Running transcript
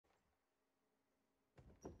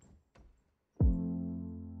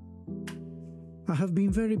I have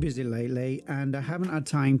been very busy lately and I haven't had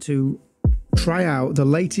time to try out the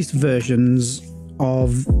latest versions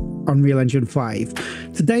of Unreal Engine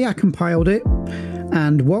 5. Today I compiled it,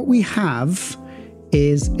 and what we have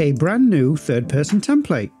is a brand new third-person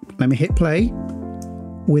template. Let me hit play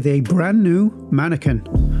with a brand new mannequin.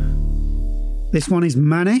 This one is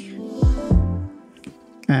Manny,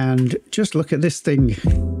 and just look at this thing.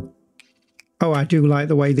 Oh, I do like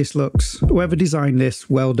the way this looks. Whoever designed this,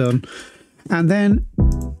 well done. And then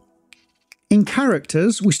in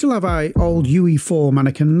characters, we still have our old UE4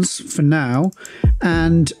 mannequins for now.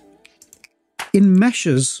 And in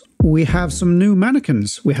meshes, we have some new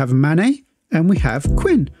mannequins. We have Manny and we have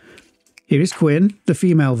Quinn. Here is Quinn, the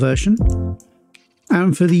female version.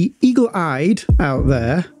 And for the eagle-eyed out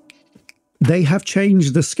there, they have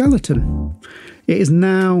changed the skeleton. It is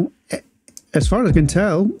now, as far as I can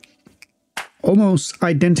tell, almost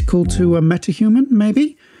identical to a metahuman,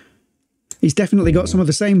 maybe? He's definitely got some of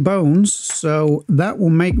the same bones, so that will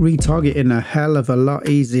make retargeting a hell of a lot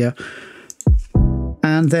easier.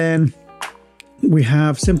 And then we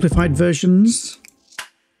have simplified versions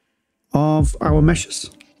of our meshes.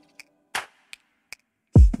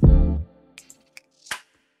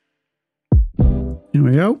 Here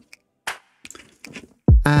we go.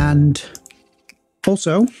 And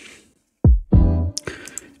also,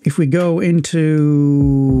 if we go into,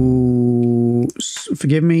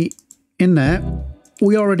 forgive me, in there,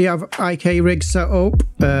 we already have IK rig set up.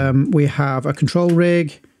 We have a control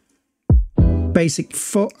rig, basic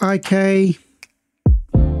foot IK.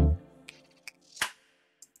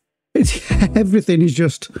 Everything is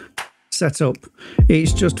just set up.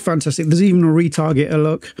 It's just fantastic. There's even a retargeter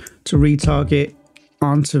look to retarget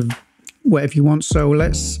onto whatever you want. So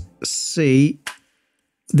let's see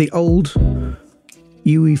the old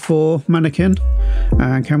UE4 mannequin,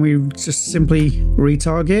 and can we just simply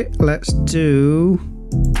retarget?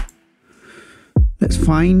 Let's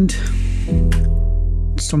find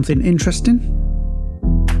something interesting.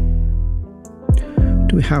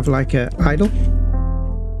 Do we have like a idle?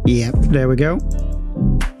 Yep, there we go.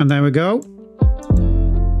 And there we go.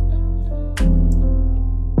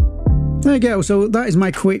 There you go. So that is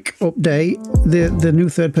my quick update. The new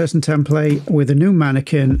third-person template with a new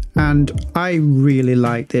mannequin, and I really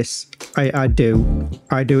like this. I do.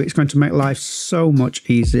 It's going to make life so much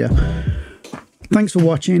easier. Thanks for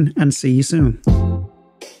watching, and see you soon.